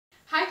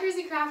Hi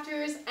Crazy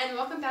Crafters, and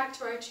welcome back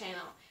to our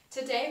channel.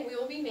 Today we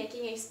will be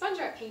making a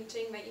sponge art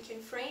painting that you can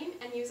frame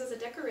and use as a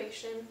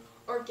decoration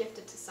or gift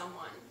it to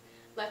someone.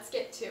 Let's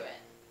get to it.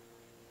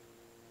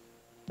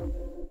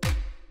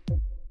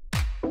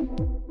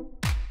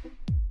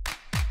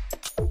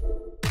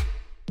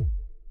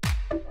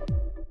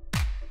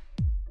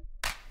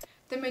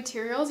 The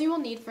materials you will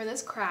need for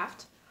this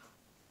craft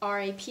are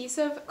a piece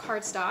of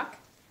cardstock,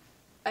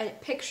 a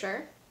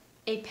picture,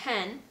 a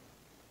pen,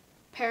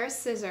 pair of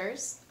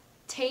scissors,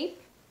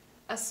 tape,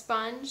 a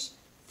sponge,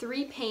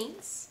 3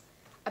 paints,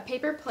 a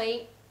paper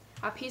plate,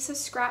 a piece of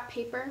scrap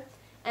paper,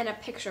 and a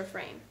picture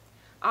frame.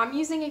 I'm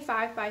using a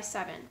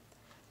 5x7.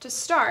 To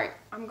start,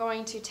 I'm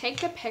going to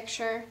take the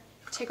picture,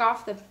 take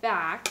off the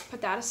back,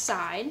 put that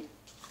aside,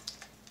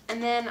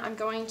 and then I'm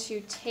going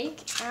to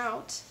take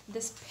out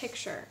this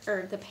picture,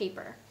 or the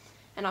paper,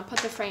 and I'll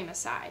put the frame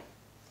aside.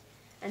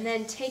 And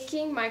then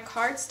taking my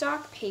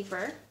cardstock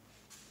paper,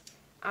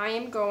 I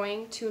am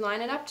going to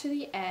line it up to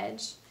the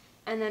edge,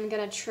 and then I'm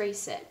going to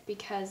trace it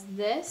because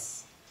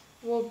this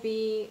will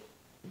be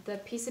the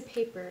piece of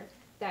paper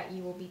that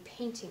you will be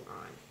painting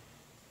on.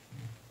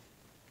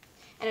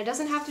 And it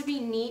doesn't have to be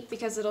neat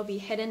because it'll be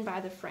hidden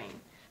by the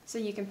frame. So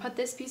you can put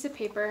this piece of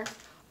paper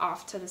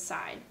off to the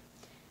side.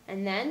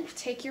 And then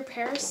take your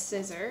pair of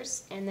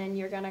scissors and then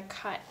you're going to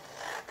cut.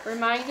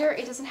 Reminder,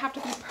 it doesn't have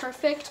to be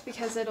perfect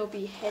because it'll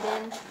be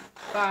hidden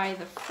by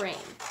the frame.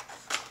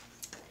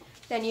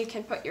 Then you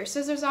can put your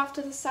scissors off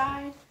to the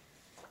side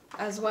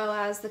as well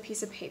as the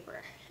piece of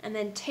paper. And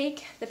then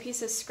take the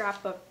piece of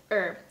scrap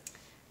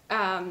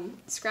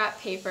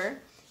paper,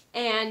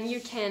 and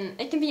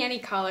it can be any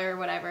color or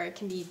whatever, it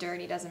can be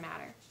dirty, doesn't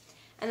matter.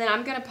 And then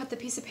I'm gonna put the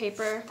piece of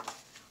paper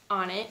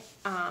on it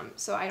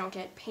so I don't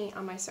get paint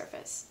on my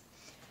surface.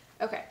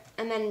 Okay,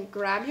 and then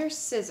grab your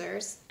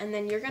scissors, and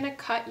then you're gonna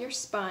cut your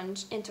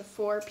sponge into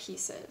 4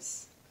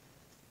 pieces.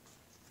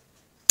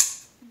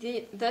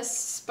 This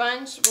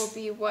sponge will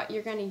be what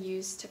you're gonna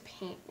use to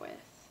paint with.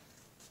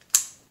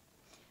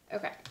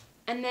 Okay,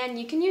 and then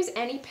you can use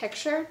any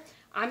picture.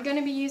 I'm going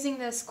to be using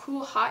this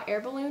cool hot air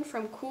balloon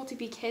from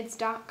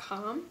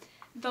cooltobekids.com.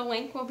 The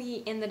link will be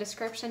in the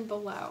description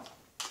below.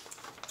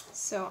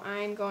 So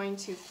I'm going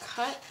to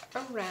cut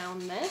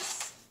around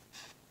this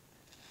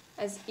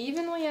as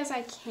evenly as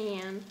I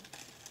can.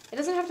 It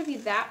doesn't have to be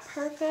that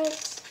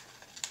perfect.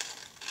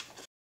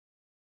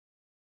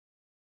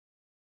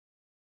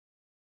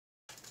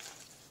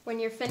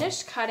 When you're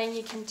finished cutting,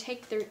 you can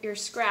take your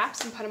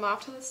scraps and put them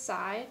off to the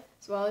side,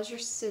 as well as your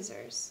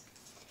scissors.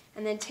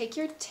 And then take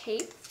your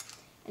tape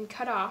and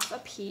cut off a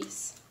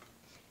piece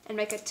and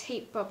make a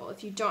tape bubble.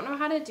 If you don't know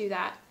how to do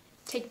that,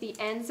 take the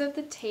ends of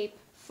the tape,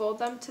 fold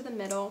them to the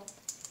middle,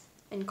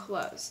 and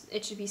close.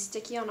 It should be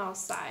sticky on all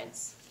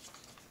sides.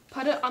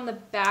 Put it on the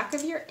back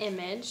of your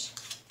image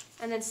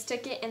and then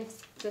stick it in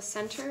the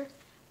center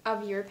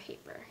of your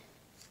paper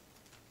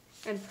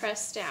and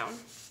press down.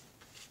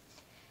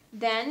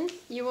 Then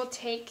you will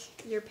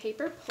take your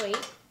paper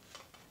plate,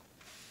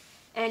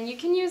 and you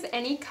can use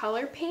any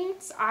color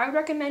paints. I would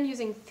recommend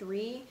using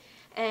 3,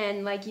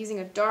 and like using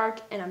a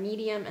dark and a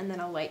medium and then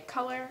a light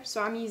color.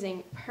 So I'm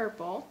using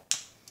purple.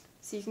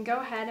 So you can go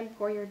ahead and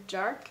pour your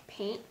dark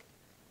paint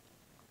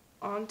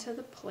onto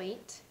the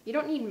plate. You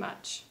don't need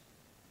much.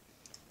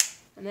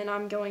 And then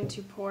I'm going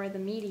to pour the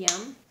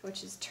medium,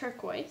 which is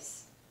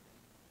turquoise.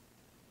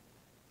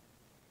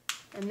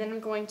 And then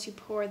I'm going to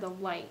pour the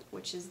light,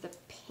 which is the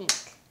pink.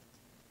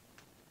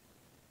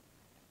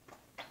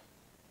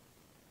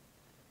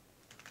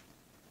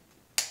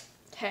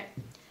 Okay,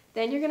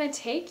 then you're going to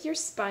take your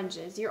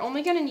sponges. You're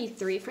only going to need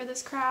 3 for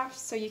this craft,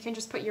 so you can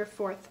just put your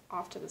 4th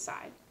off to the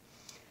side.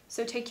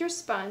 So take your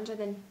sponge and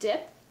then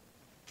dip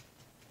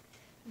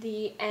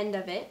the end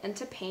of it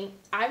into paint.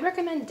 I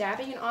recommend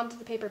dabbing it onto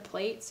the paper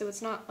plate so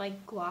it's not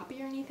like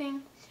gloppy or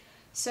anything.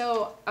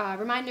 So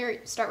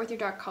reminder, start with your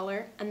dark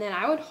color, and then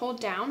I would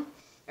hold down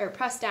or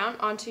press down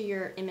onto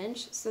your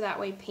image so that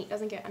way paint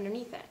doesn't get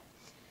underneath it.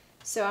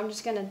 So I'm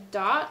just going to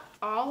dot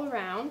all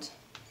around.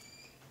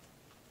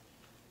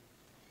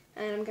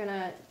 And I'm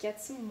gonna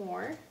get some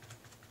more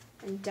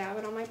and dab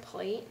it on my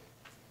plate.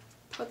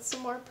 Put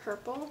some more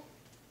purple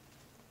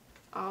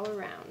all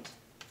around.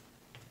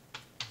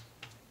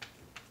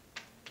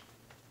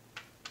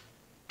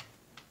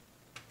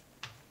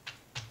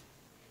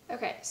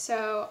 Okay,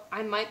 so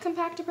I might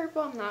compact to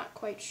purple, I'm not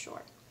quite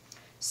sure.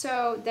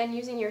 So then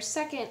using your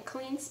second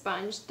clean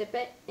sponge, dip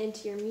it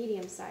into your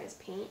medium-sized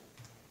paint.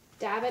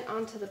 Dab it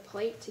onto the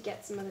plate to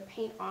get some of the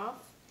paint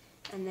off,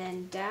 and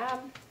then dab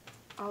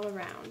all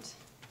around.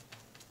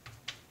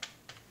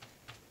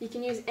 You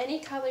can use any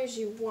colors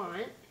you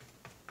want,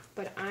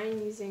 but I'm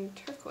using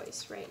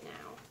turquoise right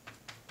now.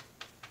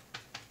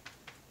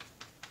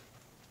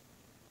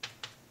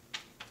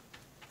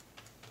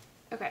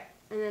 Okay,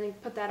 and then you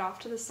put that off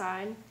to the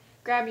side.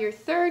 Grab your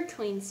 3rd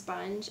clean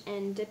sponge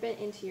and dip it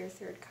into your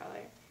 3rd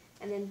color.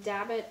 And then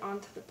dab it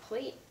onto the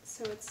plate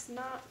so it's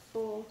not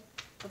full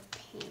of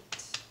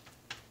paint.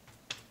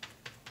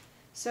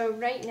 So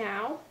right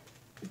now,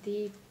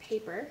 the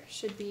paper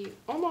should be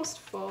almost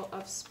full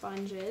of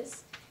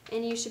sponges,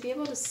 and you should be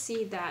able to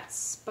see that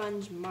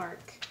sponge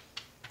mark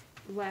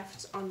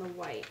left on the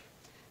white.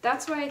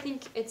 That's why I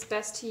think it's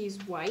best to use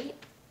white,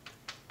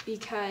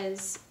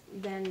 because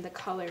then the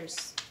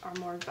colors are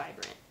more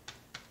vibrant.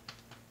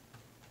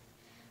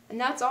 And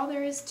that's all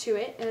there is to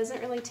it. It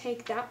doesn't really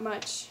take that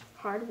much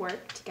hard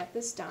work to get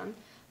this done,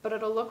 but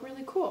it'll look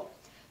really cool.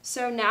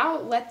 So now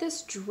let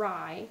this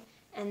dry,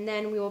 and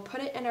then we will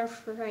put it in our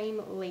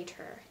frame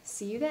later.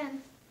 See you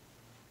then.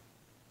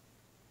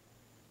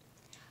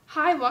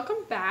 Hi,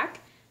 welcome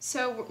back.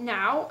 So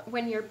now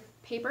when your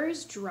paper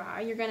is dry,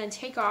 you're going to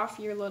take off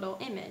your little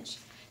image.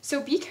 So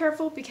be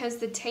careful because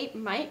the tape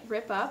might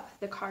rip up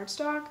the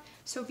cardstock,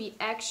 so be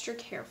extra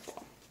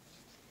careful.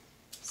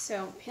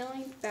 So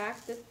peeling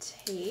back the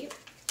tape,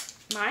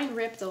 mine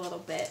ripped a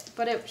little bit,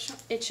 but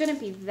it shouldn't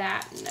be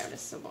that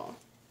noticeable.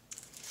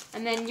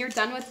 And then you're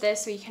done with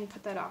this, so you can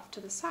put that off to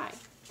the side.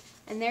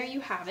 And there you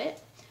have it.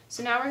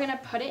 So now we're going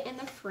to put it in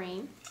the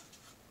frame.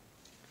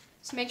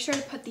 So make sure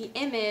to put the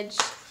image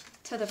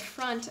to the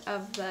front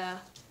of the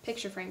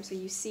picture frame so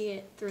you see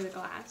it through the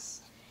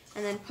glass.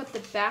 And then put the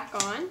back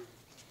on,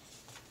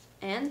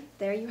 and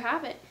there you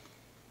have it.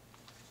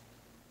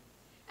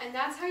 And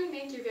that's how you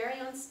make your very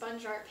own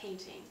sponge art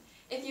painting.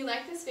 If you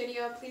like this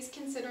video, please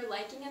consider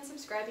liking and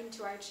subscribing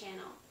to our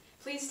channel.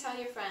 Please tell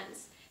your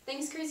friends.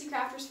 Thanks Crazy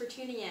Crafterz for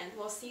tuning in.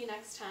 We'll see you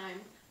next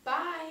time.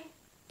 Bye!